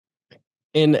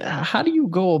And how do you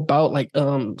go about like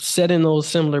setting those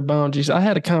similar boundaries? I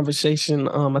had a conversation,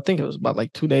 I think it was about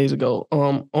like 2 days ago,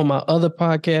 on my other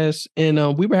podcast,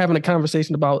 and we were having a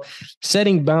conversation about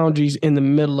setting boundaries in the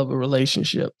middle of a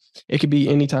relationship. It could be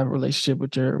any type of relationship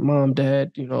with your mom,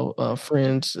 dad,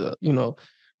 friends,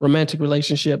 romantic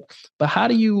relationship. But how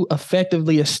do you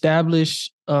effectively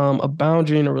establish a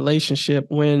boundary in a relationship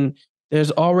when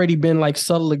there's already been like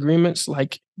subtle agreements,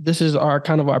 like this is our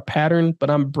kind of our pattern, but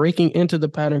I'm breaking into the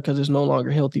pattern because it's no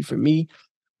longer healthy for me.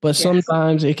 But Yes.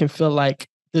 sometimes it can feel like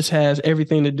this has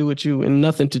everything to do with you and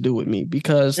nothing to do with me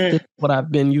because this Mm, is what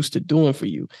I've been used to doing for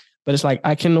you. But it's like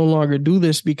I can no longer do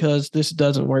this because this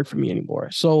doesn't work for me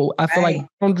anymore. So I feel like right.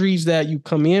 boundaries that you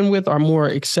come in with are more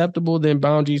acceptable than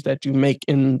boundaries that you make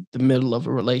in the middle of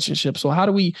a relationship. So how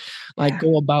do we like Yeah.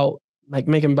 go about like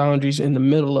making boundaries in the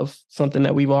middle of something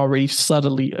that we've already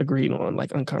subtly agreed on,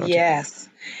 like unconscious? Yes.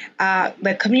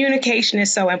 The communication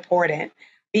is so important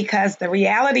because the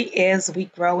reality is we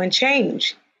grow and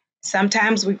change.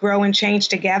 Sometimes we grow and change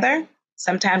together,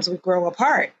 sometimes we grow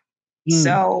apart. Mm,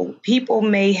 So people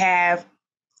may have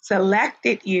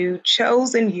selected you,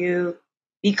 chosen you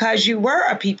because you were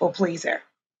a people pleaser.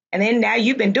 And then now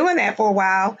you've been doing that for a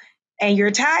while and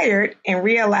you're tired and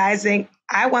realizing,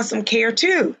 I want some care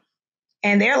too.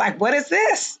 And they're like, what is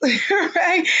this?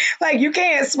 Right? Like, you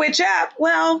can't switch up.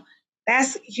 Well,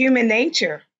 that's human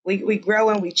nature. We grow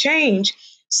and we change.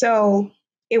 So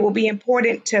it will be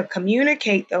important to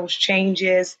communicate those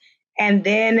changes and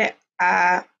then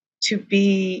to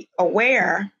be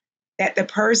aware that the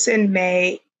person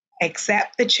may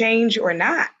accept the change or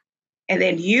not. And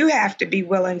then you have to be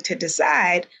willing to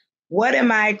decide, what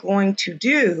am I going to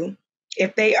do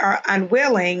if they are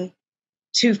unwilling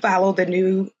to follow the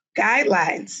new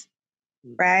guidelines,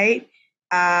 right?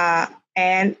 Uh,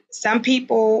 and some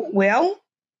people will,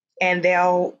 and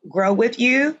they'll grow with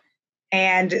you.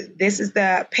 And this is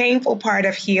the painful part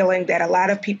of healing that a lot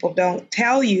of people don't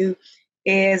tell you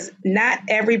is not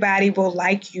everybody will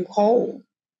like you whole,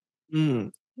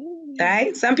 mm,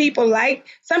 right? Some people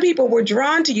were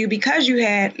drawn to you because you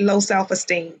had low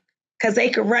self-esteem, because they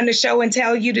could run the show and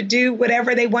tell you to do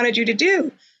whatever they wanted you to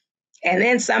do. And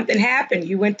then something happened.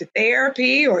 You went to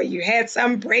therapy or you had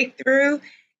some breakthrough,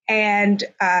 and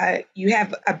you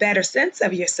have a better sense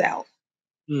of yourself.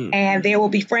 mm. And there will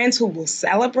be friends who will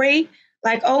celebrate,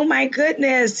 like, oh my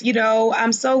goodness,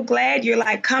 I'm so glad you're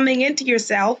like coming into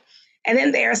yourself. And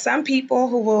then there are some people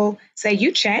who will say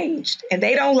you changed and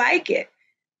they don't like it.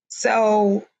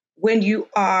 So when you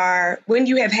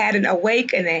have had an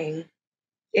awakening,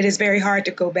 it is very hard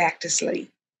to go back to sleep.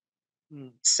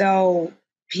 Mm. So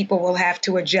people will have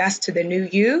to adjust to the new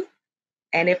you.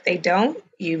 And if they don't,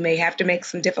 you may have to make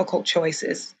some difficult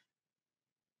choices.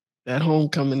 That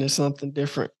homecoming is something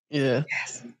different. Yeah,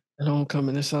 Yes. that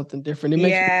homecoming is something different. It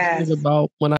makes me think Yes. about when